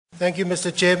Thank you, Mr.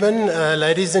 Chairman.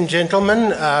 Ladies and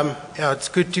gentlemen, it's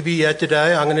good to be here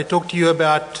today. I'm going to talk to you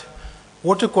about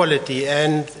water quality,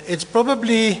 and it's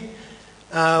probably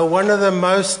one of the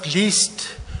most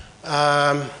least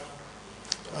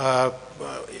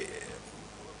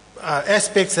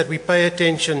aspects that we pay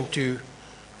attention to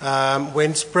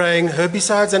when spraying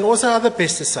herbicides and also other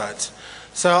pesticides.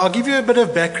 So I'll give you a bit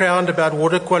of background about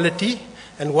water quality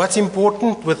and what's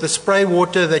important with the spray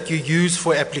water that you use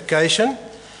for application.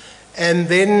 And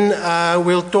then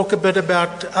we'll talk a bit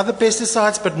about other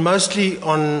pesticides, but mostly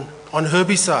on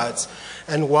herbicides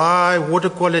and why water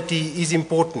quality is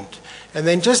important. And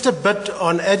then just a bit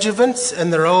on adjuvants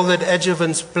and the role that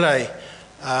adjuvants play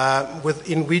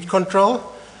in weed control.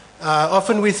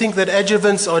 Often we think that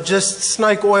adjuvants are just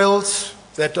snake oils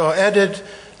that are added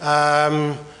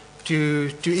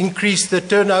to increase the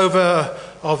turnover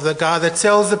of the guy that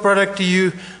sells the product to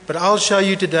you, but I'll show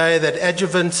you today that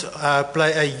adjuvants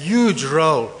play a huge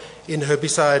role in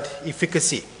herbicide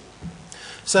efficacy.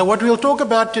 So what we'll talk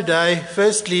about today,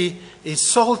 firstly,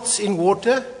 is salts in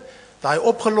water, die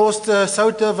opgeloste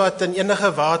soutte wat in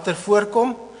enige water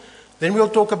voorkom. Then we'll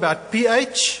talk about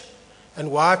pH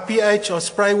and why pH or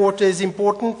spray water is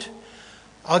important.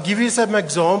 I'll give you some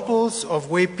examples of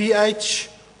where pH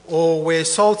or where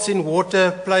salts in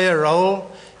water play a role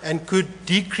and could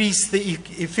decrease the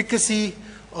efficacy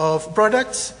of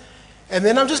products. And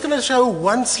then I'm just going to show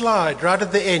one slide right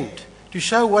at the end to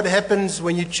show what happens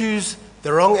when you choose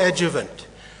the wrong adjuvant.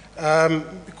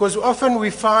 Because often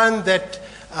we find that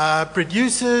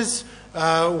producers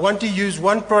want to use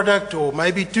one product or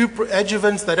maybe two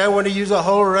adjuvants. They don't want to use a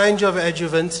whole range of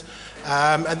adjuvants,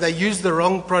 and they use the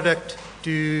wrong product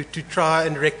to try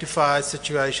and rectify a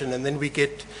situation, and then we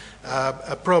get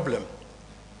a problem.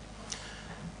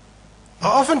 I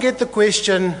often get the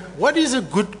question, what is a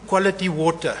good quality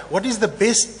water? What is the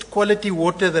best quality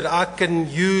water that I can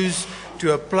use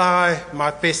to apply my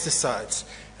pesticides?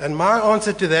 And my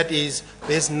answer to that is,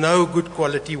 there's no good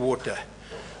quality water.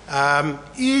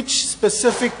 Each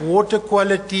specific water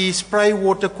quality, spray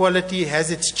water quality, has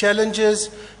its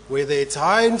challenges, whether it's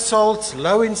high in salts,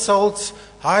 low in salts,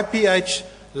 high pH,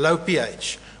 low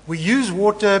pH. We use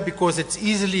water because it's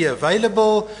easily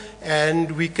available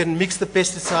and we can mix the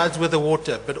pesticides with the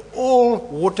water. But all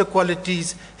water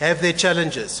qualities have their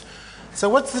challenges. So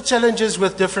what's the challenges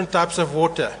with different types of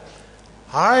water?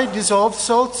 High dissolved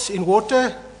salts in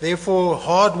water, therefore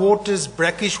hard waters,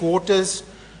 brackish waters,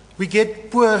 we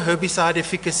get poor herbicide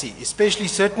efficacy, especially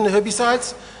certain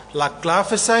herbicides like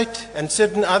glyphosate and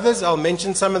certain others. I'll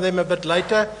mention some of them a bit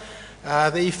later.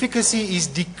 The efficacy is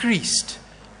decreased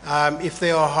if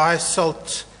there are high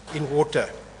salts in water.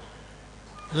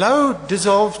 Low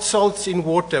dissolved salts in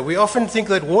water. We often think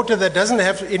that water that doesn't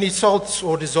have any salts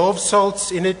or dissolved salts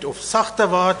in it, or sagte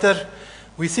water,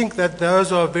 we think that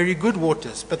those are very good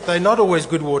waters, but they're not always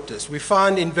good waters. We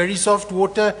find in very soft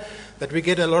water that we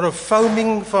get a lot of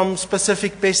foaming from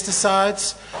specific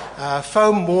pesticides,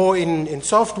 foam more in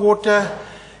soft water,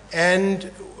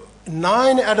 and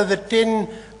 9 out of the 10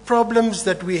 problems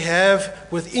that we have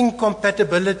with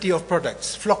incompatibility of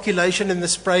products, flocculation in the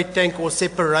spray tank or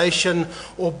separation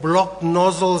or blocked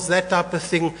nozzles, that type of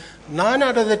thing, 9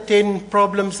 out of the 10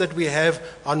 problems that we have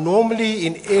are normally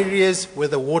in areas where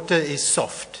the water is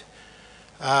soft.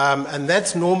 And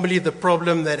that's normally the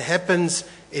problem that happens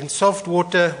in soft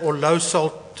water or low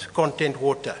salt content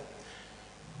water.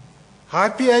 High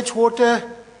pH water,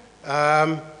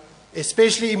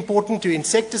 especially important to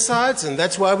insecticides, and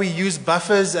that's why we use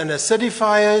buffers and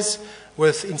acidifiers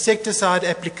with insecticide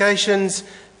applications,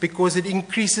 because it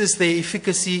increases the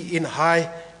efficacy in high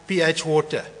pH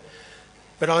water.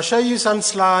 But I'll show you some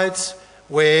slides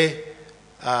where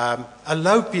a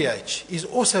low pH is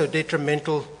also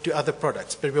detrimental to other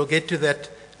products, but we'll get to that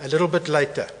a little bit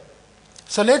later.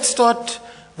 So let's start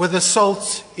with the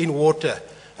salts in water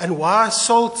and why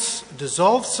salts,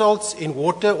 dissolved salts in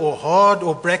water or hard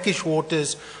or brackish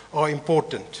waters are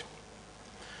important.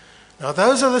 Now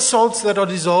those are the salts that are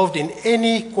dissolved in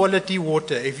any quality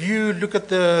water. If you look at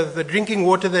the drinking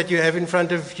water that you have in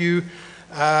front of you,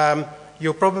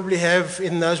 you'll probably have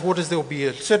in those waters there will be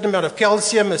a certain amount of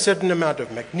calcium, a certain amount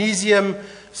of magnesium,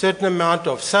 a certain amount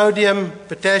of sodium,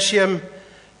 potassium,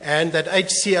 and that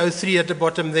HCO3 at the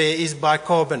bottom there is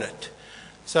bicarbonate.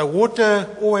 So water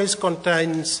always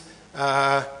contains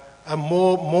a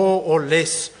more or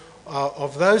less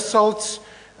of those salts.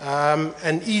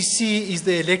 And EC is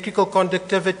the electrical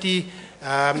conductivity.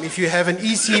 If you have an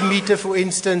EC meter, for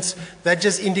instance, that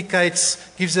just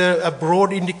gives a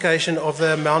broad indication of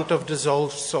the amount of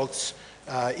dissolved salts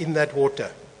in that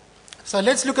water. So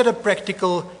let's look at a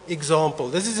practical example.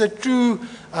 This is a true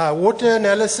water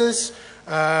analysis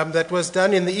that was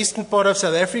done in the eastern part of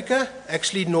South Africa,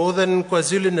 actually northern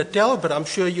KwaZulu-Natal, but I'm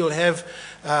sure you'll have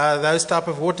those type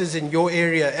of waters in your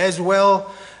area as well.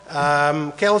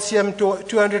 Calcium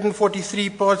 243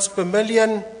 parts per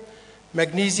million,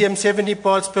 magnesium 70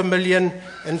 parts per million,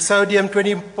 and sodium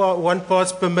 21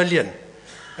 parts per million,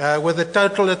 with a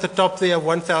total at the top there of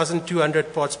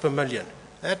 1,200 parts per million.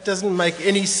 That doesn't make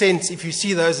any sense if you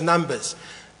see those numbers.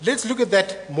 Let's look at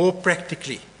that more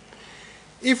practically.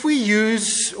 If we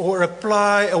use or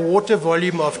apply a water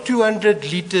volume of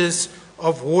 200 liters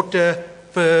of water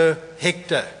per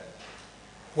hectare,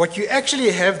 what you actually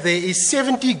have there is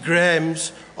 70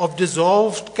 grams of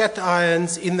dissolved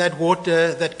cations in that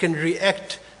water that can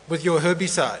react with your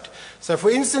herbicide. So for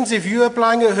instance, if you're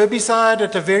applying a herbicide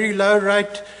at a very low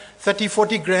rate,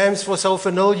 30-40 grams for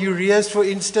sulfonyl ureas for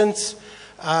instance,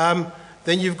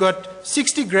 then you've got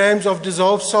 60 grams of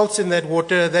dissolved salts in that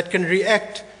water that can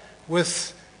react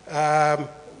with a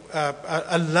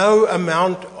low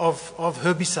amount of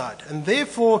herbicide. And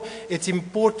therefore, it's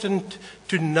important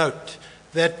to note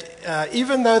that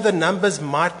even though the numbers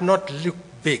might not look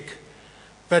big,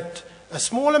 but a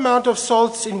small amount of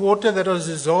salts in water that are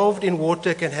dissolved in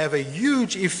water can have a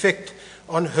huge effect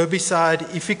on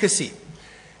herbicide efficacy.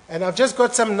 And I've just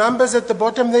got some numbers at the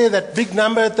bottom there, that big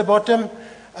number at the bottom.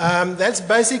 That's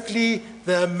basically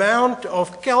the amount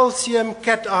of calcium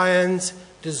cations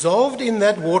dissolved in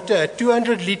that water at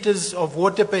 200 liters of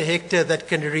water per hectare that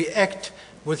can react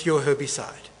with your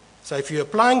herbicide. So if you're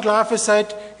applying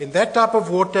glyphosate in that type of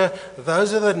water,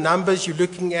 those are the numbers you're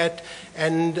looking at,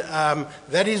 and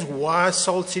that is why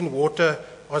salts in water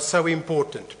are so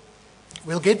important.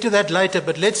 We'll get to that later,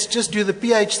 but let's just do the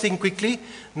pH thing quickly.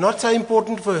 Not so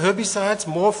important for herbicides,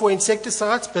 more for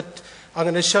insecticides, but I'm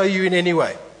going to show you in any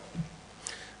way.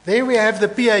 There we have the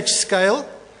pH scale,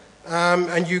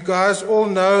 and you guys all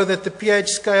know that the pH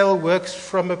scale works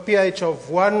from a pH of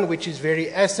 1, which is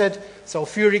very acid.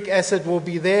 Sulfuric acid will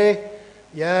be there.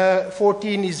 Yeah,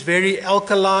 14 is very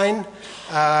alkaline.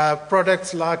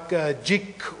 Products like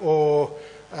jig or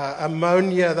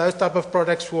ammonia, those type of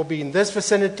products will be in this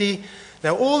vicinity.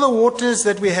 Now, all the waters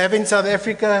that we have in South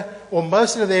Africa, or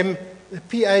most of them, the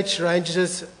pH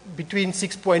ranges between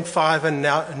 6.5 and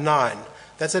 9.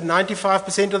 That's at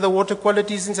 95% of the water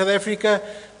qualities in South Africa.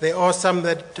 There are some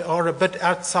that are a bit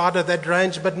outside of that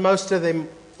range, but most of them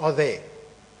are there.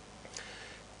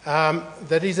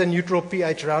 That is a neutral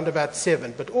pH around about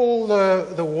 7, but all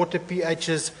the water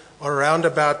pHs are around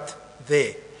about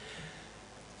there.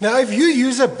 Now, if you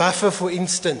use a buffer, for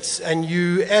instance, and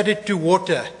you add it to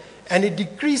water, and it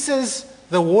decreases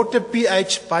the water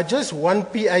pH by just 1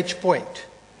 pH point,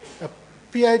 a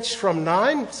pH from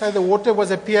 9, say the water was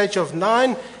a pH of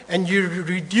 9, and you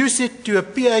reduce it to a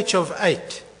pH of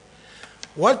 8.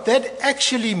 What that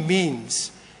actually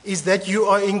means is that you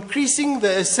are increasing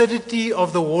the acidity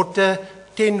of the water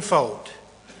tenfold.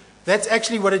 That's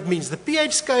actually what it means. The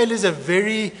pH scale is a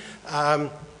very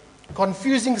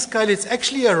confusing scale. It's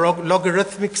actually a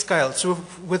logarithmic scale. So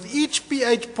with each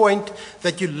pH point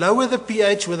that you lower the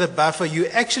pH with a buffer, you're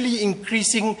actually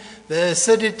increasing the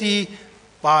acidity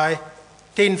by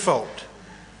tenfold.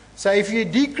 So if you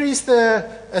decrease the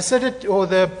acidity or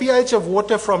the pH of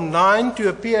water from 9 to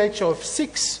a pH of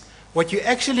 6, what you're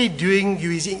actually doing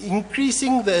is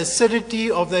increasing the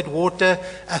acidity of that water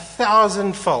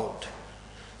 1,000-fold.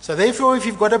 So therefore, if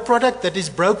you've got a product that is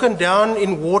broken down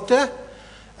in water,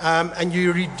 and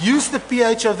you reduce the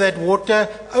pH of that water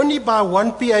only by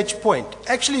 1 pH point,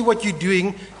 actually what you're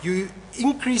doing, you're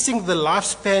increasing the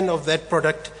lifespan of that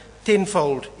product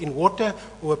tenfold in water,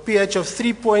 or a pH of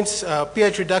 3 points,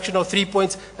 pH reduction of 3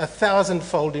 points,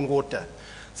 1,000-fold in water.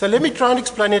 So let me try and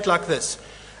explain it like this.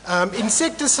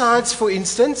 Insecticides, for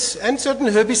instance, and certain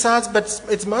herbicides, but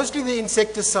it's mostly the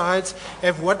insecticides,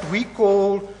 have what we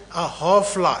call a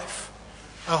half-life.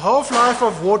 A half-life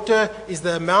of water is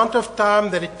the amount of time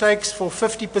that it takes for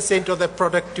 50% of the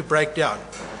product to break down.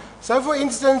 So for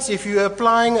instance, if you're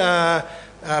applying a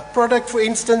product, for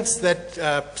instance,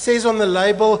 that says on the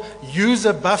label, use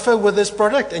a buffer with this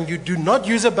product, and you do not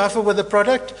use a buffer with the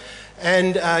product,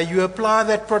 and you apply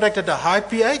that product at a high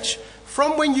pH,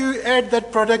 from when you add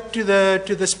that product to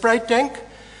the spray tank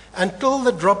until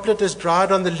the droplet is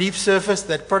dried on the leaf surface,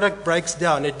 that product breaks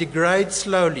down. It degrades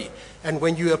slowly. And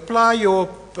when you apply your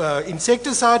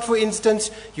insecticide, for instance,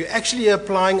 you're actually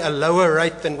applying a lower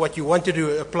rate than what you wanted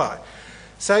to apply.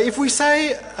 So if we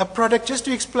say a product, just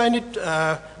to explain it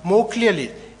more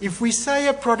clearly, if we say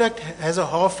a product has a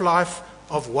half-life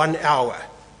of 1 hour,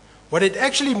 what it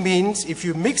actually means, if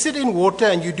you mix it in water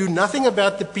and you do nothing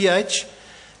about the pH,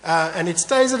 and it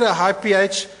stays at a high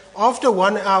pH, after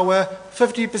 1 hour,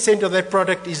 50% of that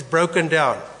product is broken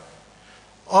down.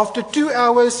 After 2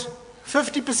 hours,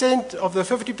 50% of the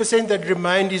 50% that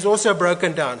remained is also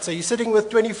broken down. So you're sitting with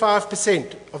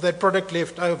 25% of that product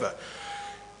left over.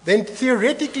 Then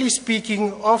theoretically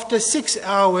speaking, after 6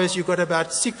 hours, you got about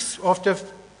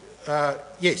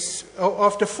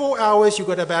after 4 hours, you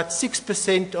got about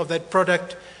 6% of that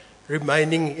product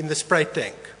remaining in the spray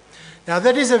tank. Now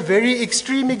that is a very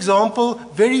extreme example.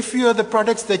 Very few of the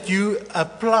products that you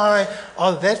apply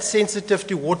are that sensitive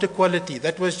to water quality.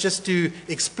 That was just to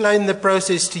explain the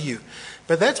process to you.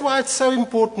 But that's why it's so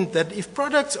important that if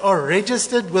products are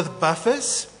registered with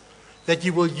buffers, that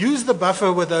you will use the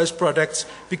buffer with those products,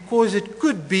 because it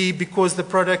could be because the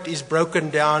product is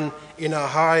broken down in a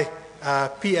high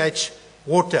pH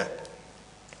water.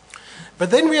 But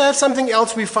then we have something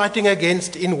else we're fighting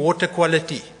against in water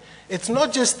quality. It's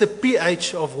not just the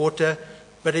pH of water,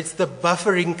 but it's the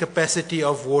buffering capacity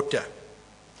of water.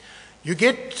 You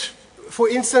get, for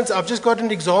instance, I've just got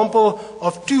an example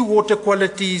of 2 water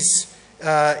qualities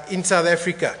in South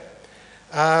Africa.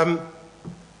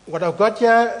 What I've got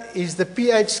here is the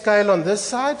pH scale on this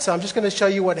side, so I'm just going to show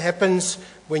you what happens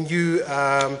when you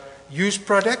use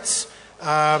products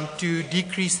to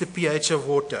decrease the pH of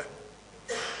water.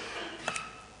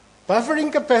 Buffering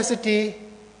capacity,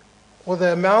 or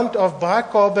the amount of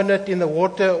bicarbonate in the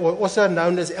water, or also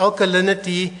known as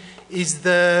alkalinity, is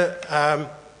the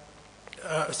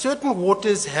certain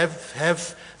waters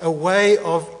have a way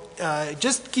of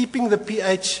just keeping the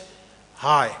pH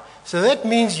high. So that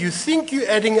means you think you're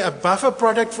adding a buffer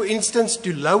product, for instance,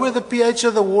 to lower the pH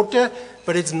of the water,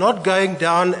 but it's not going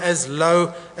down as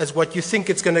low as what you think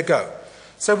it's going to go.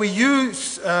 So we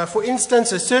use, for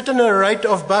instance, a certain rate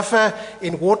of buffer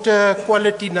in water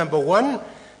quality number 1,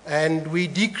 and we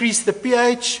decrease the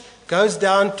pH, goes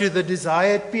down to the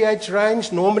desired pH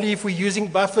range. Normally, if we're using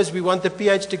buffers, we want the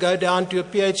pH to go down to a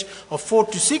pH of 4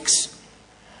 to 6.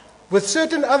 With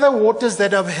certain other waters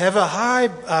that have a high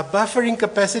buffering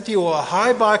capacity or a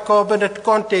high bicarbonate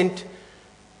content,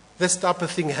 this type of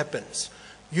thing happens.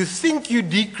 You think you're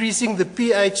decreasing the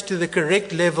pH to the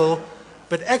correct level,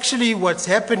 but actually what's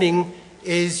happening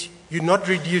is you're not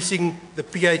reducing the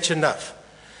pH enough.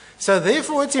 So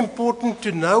therefore it's important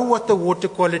to know what the water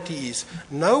quality is.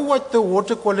 Know what the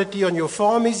water quality on your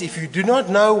farm is. If you do not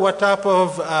know what type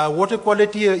of water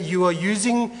quality you are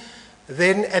using,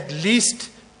 then at least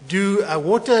do a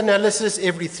water analysis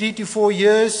every 3 to 4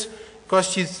 years.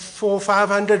 Costs you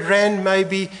 400-500 rand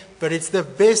maybe, but it's the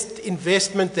best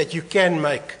investment that you can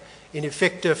make in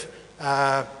effective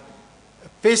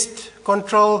pest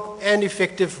control and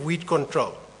effective weed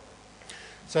control.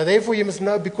 So therefore you must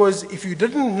know, because if you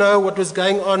didn't know what was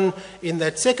going on in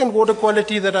that second water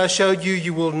quality that I showed you,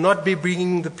 you will not be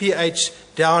bringing the pH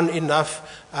down enough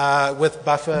with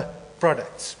buffer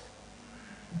products.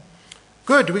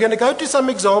 Good, we're going to go to some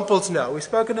examples now. We've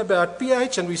spoken about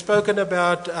pH and we've spoken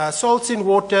about salts in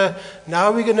water.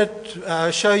 Now we're going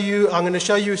to show you, I'm going to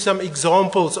show you some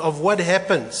examples of what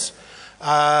happens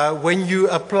when you're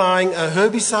applying a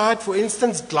herbicide, for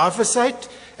instance, glyphosate,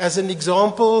 as an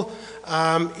example,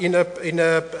 in a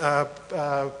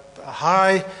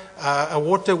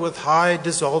water with high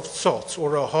dissolved salts,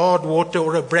 or a hard water,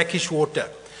 or a brackish water.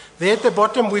 There at the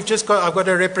bottom, I've got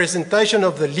a representation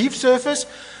of the leaf surface.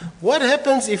 What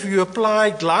happens if you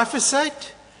apply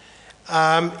glyphosate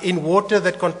in water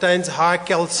that contains high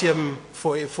calcium,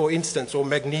 for instance, or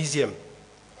magnesium?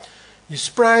 You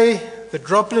spray, the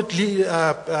droplet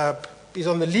is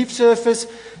on the leaf surface,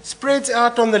 spreads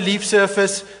out on the leaf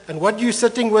surface, and what you're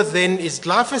sitting with then is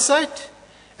glyphosate,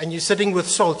 and you're sitting with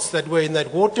salts that were in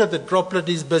that water. The droplet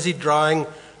is busy drying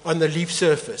on the leaf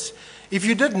surface. If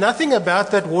you did nothing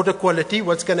about that water quality,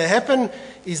 what's going to happen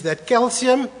is that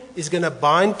calcium is going to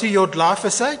bind to your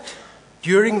glyphosate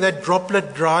during that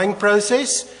droplet drying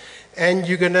process, and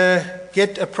you're going to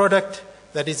get a product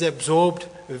that is absorbed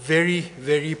very,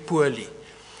 very poorly.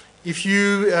 If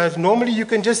you, normally you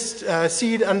can just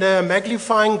see it under a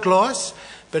magnifying glass,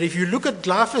 but if you look at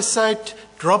glyphosate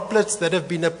droplets that have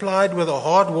been applied with a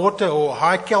hard water or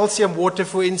high calcium water,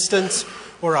 for instance,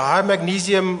 or a high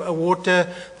magnesium water,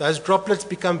 those droplets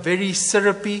become very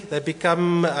syrupy, they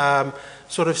become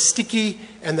sort of sticky,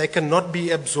 and they cannot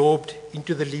be absorbed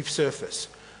into the leaf surface.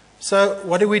 So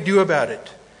what do we do about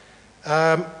it?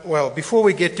 Well, before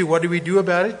we get to what do we do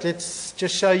about it, let's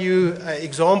just show you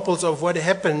examples of what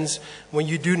happens when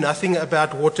you do nothing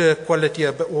about water quality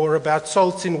or about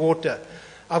salts in water.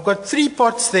 I've got 3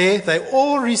 pots there. They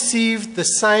all received the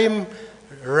same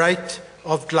rate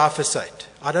of glyphosate.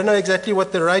 I don't know exactly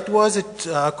what the rate was.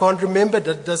 I can't remember.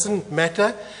 That doesn't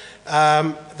matter.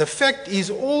 the fact is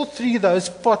all three of those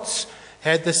pots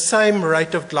had the same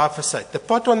rate of glyphosate. The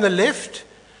pot on the left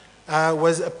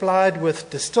was applied with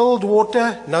distilled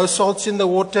water, no salts in the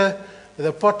water.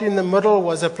 The pot in the middle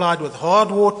was applied with hard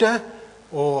water,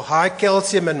 or high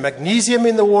calcium and magnesium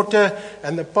in the water,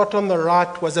 and the pot on the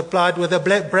right was applied with a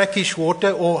brackish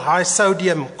water or high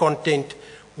sodium content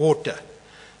water.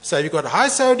 So you've got high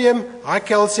sodium, high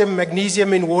calcium,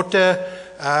 magnesium in water,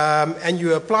 and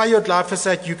you apply your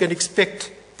glyphosate, you can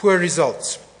expect poor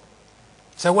results.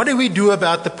 So what do we do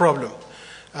about the problem?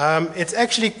 It's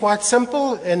actually quite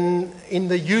simple in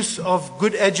the use of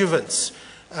good adjuvants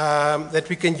that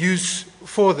we can use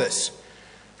for this.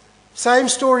 Same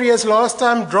story as last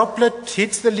time, droplet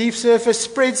hits the leaf surface,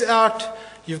 spreads out,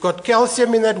 you've got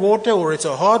calcium in that water, or it's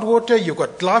a hard water, you've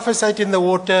got glyphosate in the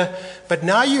water, but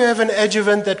now you have an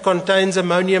adjuvant that contains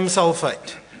ammonium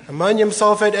sulfate. Ammonium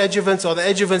sulfate adjuvants are the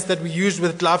adjuvants that we use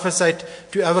with glyphosate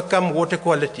to overcome water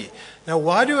quality. Now,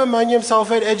 why do ammonium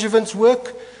sulfate adjuvants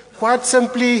work? Quite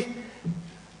simply,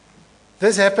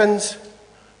 this happens,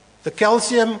 the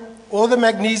calcium, or the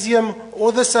magnesium,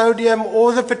 or the sodium,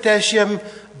 or the potassium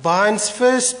binds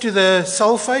first to the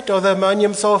sulfate or the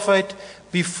ammonium sulfate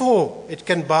before it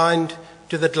can bind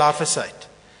to the glyphosate.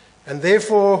 And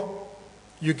therefore,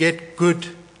 you get good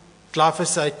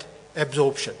glyphosate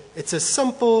absorption. It's as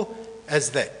simple as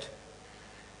that.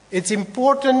 It's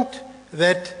important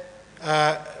that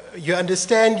you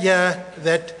understand here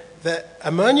that the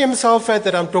ammonium sulfate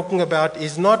that I'm talking about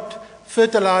is not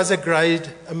fertilizer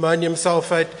grade ammonium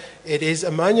sulfate. It is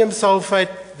ammonium sulfate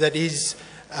that is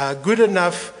good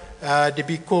enough to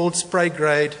be called spray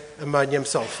grade ammonium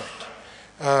sulfate.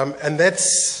 And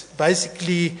that's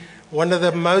basically one of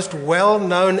the most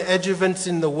well-known adjuvants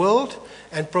in the world,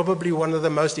 and probably one of the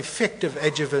most effective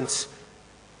adjuvants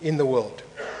in the world.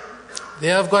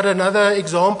 There I've got another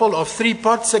example of 3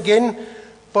 pots again.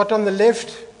 Pot on the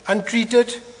left,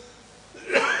 untreated.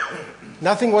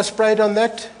 Nothing was sprayed on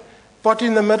that. Pot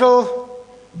in the middle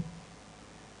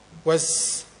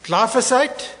was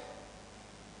glyphosate.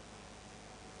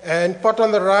 And pot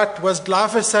on the right was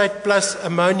glyphosate plus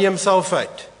ammonium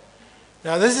sulfate.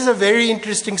 Now this is a very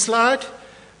interesting slide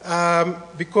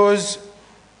because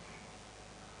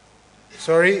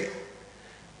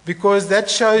that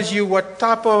shows you what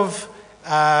type of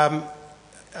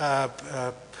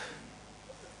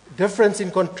difference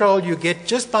in control you get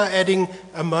just by adding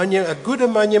a good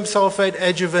ammonium sulfate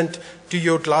adjuvant to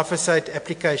your glyphosate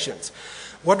applications.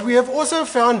 What we have also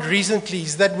found recently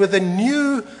is that with the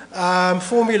new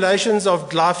formulations of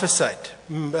glyphosate,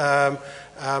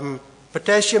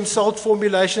 potassium salt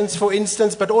formulations, for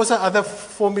instance, but also other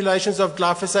formulations of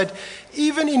glyphosate,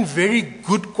 even in very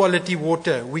good quality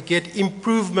water, we get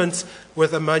improvements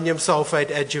with ammonium sulfate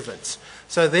adjuvants.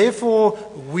 So therefore,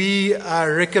 we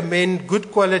recommend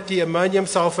good quality ammonium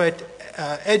sulfate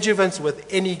adjuvants with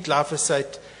any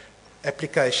glyphosate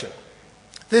application.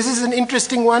 This is an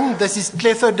interesting one. This is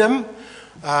clethodim,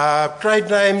 trade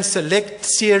name Select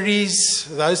Series,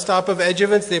 those type of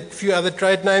adjuvants. There are a few other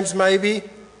trade names maybe.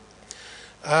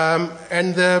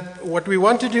 What we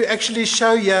wanted to actually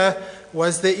show here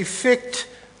was the effect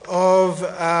of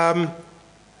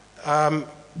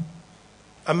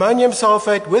ammonium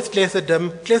sulfate with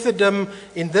clethodim. Clethodim,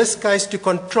 in this case, to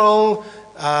control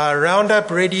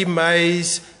Roundup Ready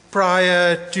maize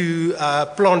prior to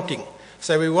planting.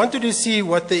 So we wanted to see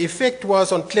what the effect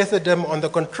was on clethodim on the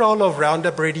control of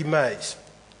Roundup Ready maize.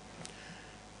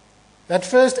 That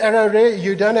first arrow there,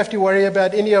 you don't have to worry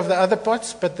about any of the other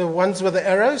pots, but the ones with the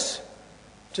arrows,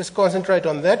 just concentrate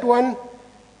on that one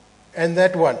and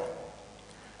that one.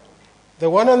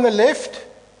 The one on the left,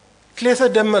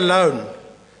 clethodim alone,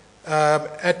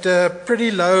 at a pretty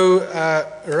low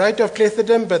rate of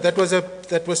clethodim, but that was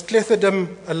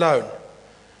clethodim alone.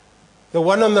 The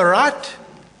one on the right,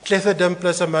 clethodim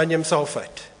plus ammonium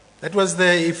sulfate. That was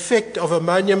the effect of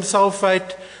ammonium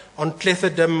sulfate on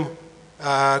clethodim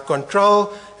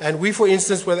control. And we, for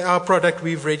instance, with our product,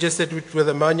 we've registered with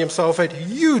ammonium sulfate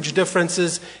huge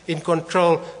differences in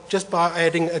control just by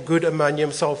adding a good ammonium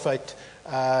sulfate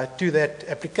to that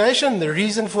application. The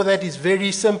reason for that is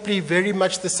very simply very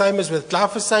much the same as with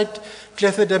glyphosate.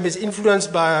 Clethodim is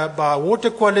influenced by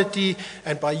water quality,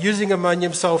 and by using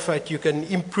ammonium sulfate you can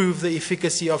improve the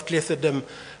efficacy of clethodim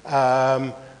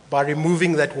by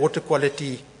removing that water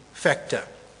quality factor.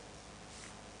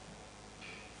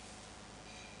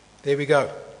 There we go.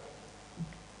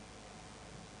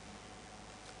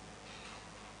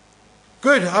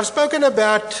 Good. I've spoken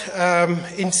about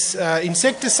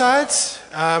insecticides.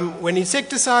 When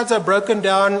insecticides are broken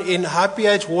down in high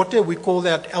pH water, we call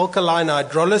that alkaline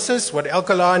hydrolysis. What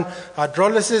alkaline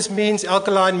hydrolysis means,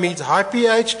 alkaline means high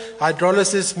pH,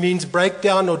 hydrolysis means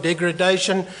breakdown or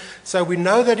degradation. So we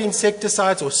know that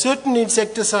insecticides, or certain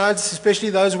insecticides, especially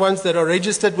those ones that are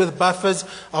registered with buffers,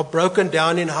 are broken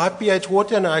down in high pH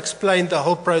water, and I explained the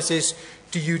whole process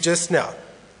to you just now.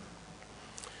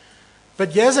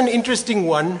 But here's an interesting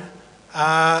one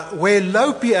where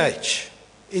low pH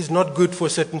is not good for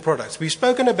certain products. We've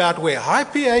spoken about where high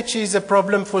pH is a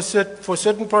problem for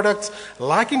certain products,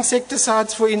 like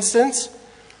insecticides, for instance.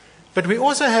 But we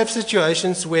also have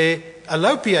situations where a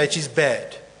low pH is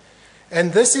bad.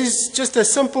 And this is just a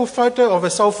simple photo of a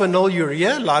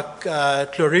sulfonylurea, like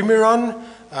chlorimiron,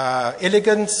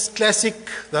 Elegance, Classic,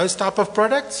 those type of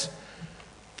products.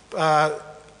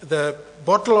 The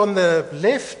bottle on the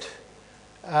left,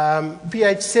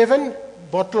 pH 7,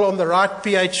 bottle on the right,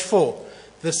 pH 4.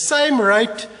 The same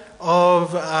rate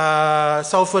of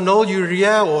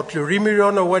sulfonylurea or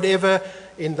chlorimiron or whatever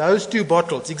in those two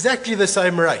bottles, exactly the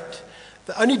same rate.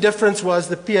 The only difference was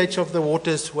the pH of the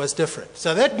waters was different.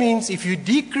 So that means if you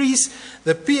decrease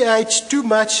the pH too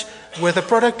much with a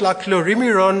product like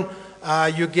chlorimiron,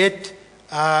 you get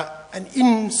an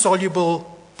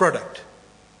insoluble product,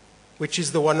 which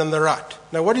is the one on the right.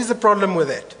 Now, what is the problem with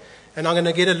that? And I'm going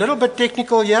to get a little bit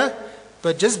technical here,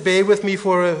 but just bear with me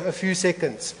for a few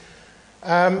seconds.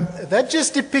 That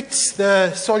just depicts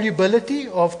the solubility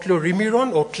of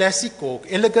chlorimiron or Classic or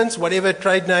Elegance, whatever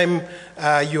trade name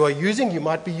you are using. You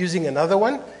might be using another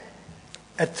one,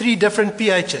 at 3 different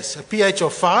pHs, a pH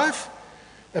of 5,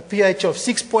 a pH of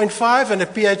 6.5, and a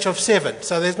pH of 7.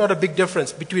 So there's not a big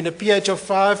difference between a pH of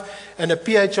 5 and a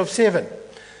pH of 7.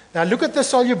 Now look at the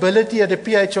solubility at a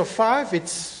pH of 5.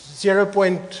 It's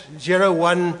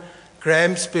 0.01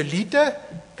 grams per liter,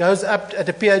 goes up at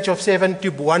a pH of 7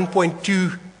 to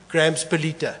 1.2 grams per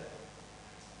liter.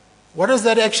 What does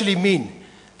that actually mean?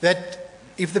 That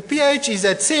if the pH is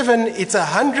at 7, it's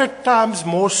 100 times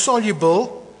more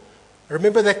soluble.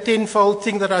 Remember that tenfold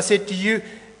thing that I said to you?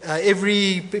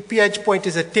 Every pH point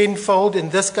is a tenfold.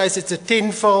 In this case, it's a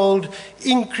tenfold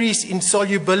increase in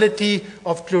solubility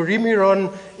of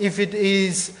chlorimiron if it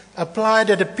is applied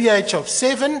at a pH of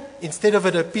 7 instead of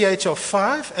at a pH of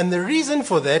 5. And the reason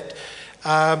for that,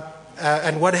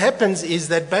 and what happens is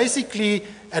that basically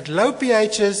at low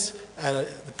pHs,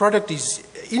 the product is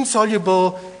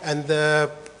insoluble and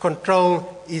the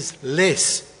control is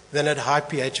less than at high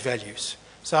pH values.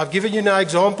 So I've given you now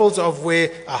examples of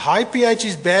where a high pH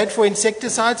is bad for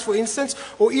insecticides, for instance,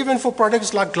 or even for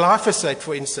products like glyphosate,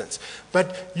 for instance.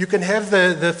 But you can have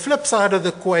the flip side of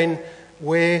the coin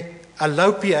where a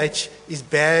low pH is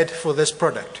bad for this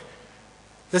product.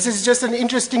 This is just an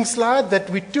interesting slide that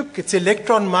we took. It's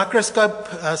electron microscope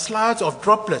slides of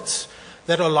droplets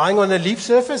that are lying on a leaf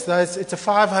surface. It's a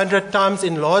 500 times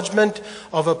enlargement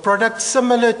of a product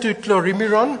similar to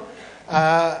chlorimiron.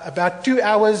 About 2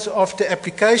 hours after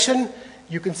application,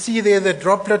 you can see there the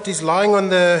droplet is lying on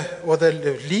the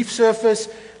leaf surface,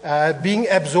 being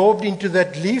absorbed into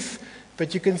that leaf.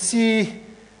 But you can see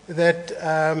that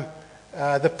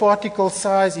the particle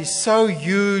size is so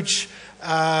huge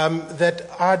that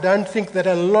I don't think that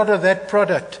a lot of that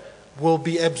product will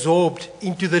be absorbed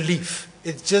into the leaf.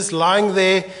 It's just lying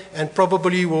there and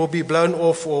probably will be blown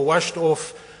off or washed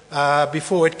off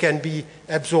before it can be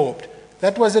absorbed.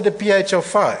 That was at a pH of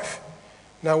 5.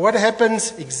 Now what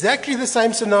happens, exactly the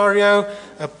same scenario,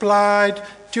 applied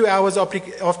 2 hours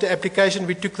after application.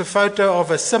 We took the photo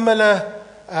of a similar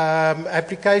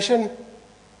application.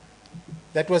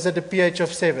 That was at a pH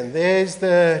of 7. There's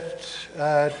the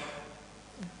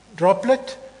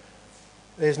droplet.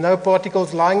 There's no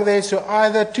particles lying there. So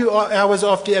either 2 hours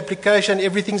after application,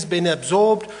 everything's been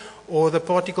absorbed, or the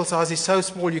particle size is so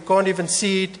small you can't even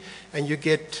see it, and you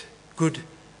get good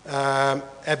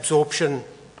absorption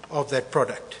of that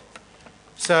product.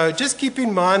 So just keep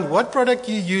in mind what product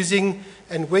you're using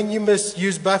and when you must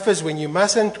use buffers, when you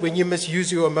mustn't, when you must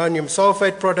use your ammonium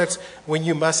sulfate products, when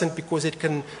you mustn't, because it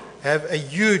can have a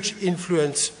huge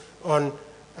influence on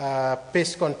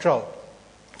pest control.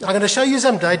 I'm going to show you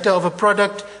some data of a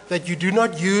product that you do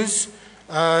not use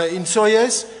in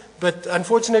soyas, but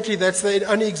unfortunately that's the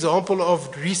only example of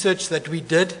research that we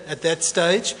did at that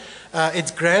stage.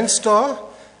 It's Grandstar,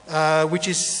 which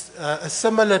is a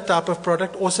similar type of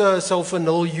product, also a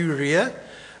sulfonylurea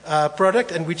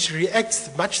product, and which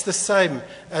reacts much the same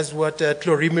as what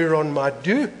chlorimiron might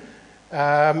do.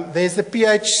 There's the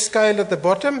pH scale at the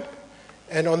bottom,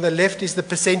 and on the left is the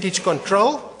percentage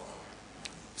control.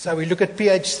 So we look at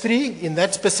pH 3 in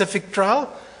that specific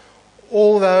trial.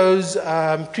 all those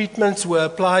treatments were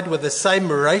applied with the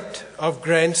same rate of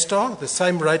Grand Star, the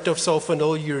same rate of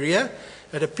sulfonylurea.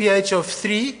 At a pH of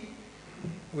 3,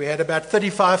 we had about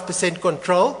 35%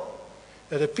 control.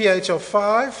 At a pH of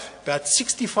 5, about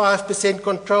 65%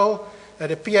 control.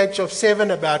 At a pH of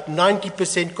 7, about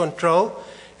 90% control.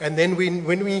 And then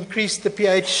when we increased the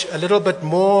pH a little bit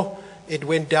more, it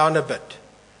went down a bit.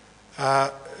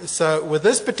 So with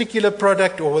this particular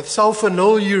product, or with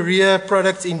sulfonylurea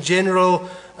products in general,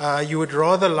 you would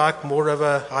rather like more of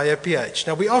a higher pH.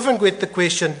 Now we often get the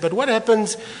question, but what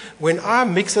happens when I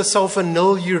mix a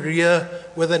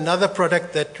sulfonylurea with another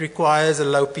product that requires a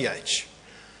low pH?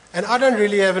 And I don't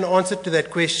really have an answer to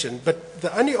that question, but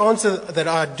the only answer that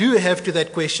I do have to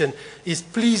that question is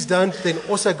please don't then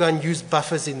also go and use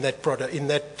buffers in that product, in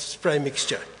that spray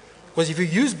mixture. Because if you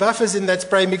use buffers in that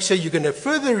spray mixture, you're going to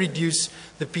further reduce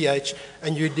the pH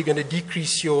and you're going to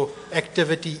decrease your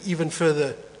activity even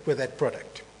further with that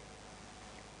product.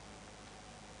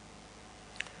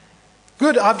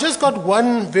 Good, I've just got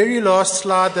one very last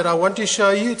slide that I want to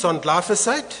show you. It's on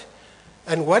glyphosate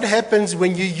and what happens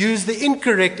when you use the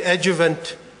incorrect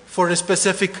adjuvant for a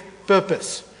specific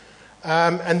purpose.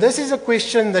 And this is a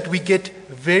question that we get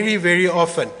very, very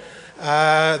often.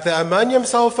 The ammonium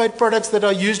sulfate products that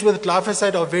are used with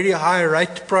glyphosate are very high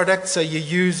rate products. So you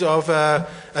use of a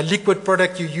liquid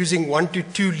product, you're using 1 to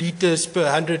 2 liters per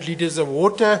 100 liters of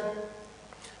water.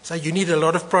 So you need a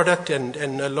lot of product and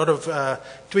a lot of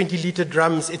 20-liter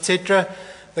drums, etc.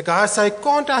 The guys say,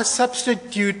 can't I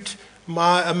substitute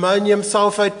my ammonium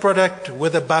sulfate product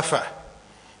with a buffer?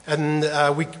 And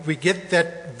we get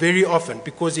that very often,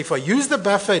 because if I use the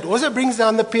buffer, it also brings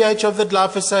down the pH of the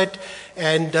glyphosate,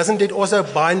 and doesn't it also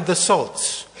bind the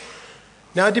salts?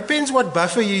 Now it depends what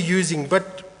buffer you're using,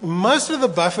 but most of the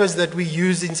buffers that we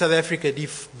use in South Africa, the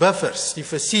buffers, the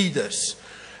feeders,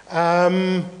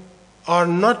 are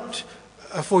not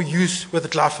for use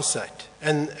with glyphosate.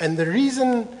 And the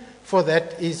reason for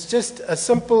that is just a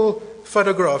simple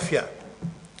photograph here.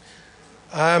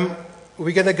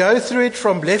 We're going to go through it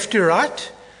from left to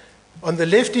right. On the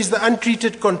left is the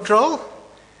untreated control.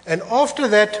 And after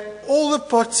that, all the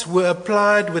pots were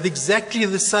applied with exactly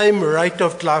the same rate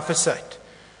of glyphosate.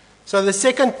 So the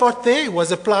second pot there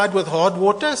was applied with hard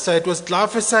water. So it was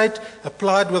glyphosate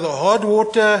applied with a hard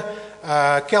water.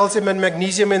 Calcium and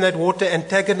magnesium in that water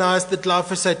antagonized the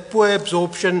glyphosate. Poor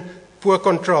absorption, poor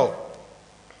control.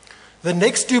 The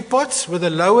next two pots were the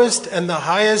lowest and the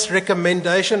highest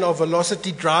recommendation of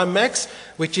velocity dry max,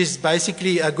 which is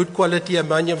basically a good quality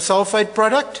ammonium sulfate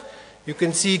product. You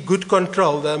can see good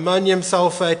control. The ammonium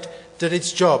sulfate did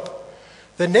its job.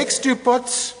 The next two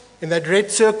pots in that red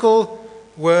circle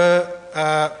were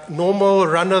normal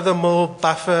run-of-the-mill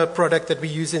buffer product that we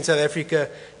use in South Africa.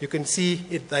 You can see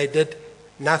they did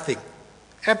nothing.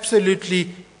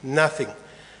 Absolutely nothing.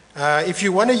 If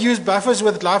you want to use buffers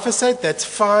with glyphosate, that's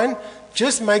fine.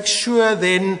 Just make sure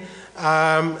then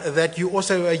that you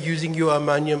also are using your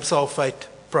ammonium sulfate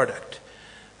product.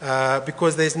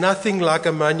 Because there's nothing like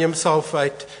ammonium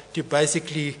sulfate to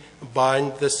basically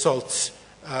bind the salts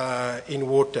in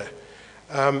water.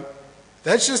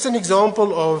 That's just an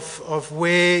example of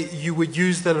where you would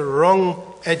use the wrong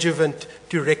adjuvant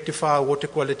to rectify water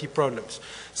quality problems.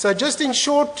 So just in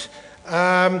short,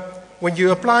 when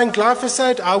you're applying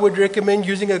glyphosate, I would recommend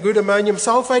using a good ammonium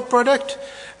sulfate product,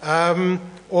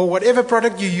 or whatever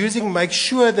product you're using, make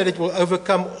sure that it will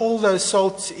overcome all those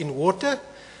salts in water.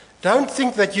 Don't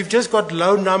think that you've just got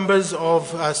low numbers of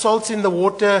salts in the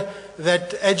water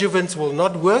that adjuvants will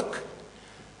not work.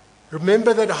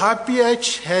 Remember that high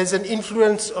pH has an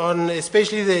influence on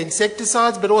especially the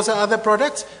insecticides, but also other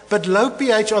products. But low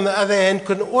pH, on the other hand,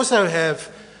 can also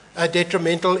have a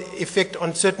detrimental effect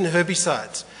on certain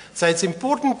herbicides. So it's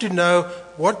important to know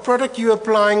what product you're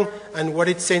applying and what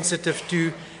it's sensitive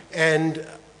to. And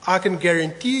I can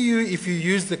guarantee you, if you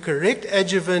use the correct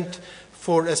adjuvant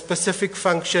for a specific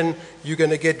function, you're going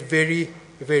to get very,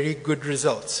 very good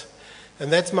results.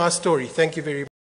 And that's my story. Thank you very much.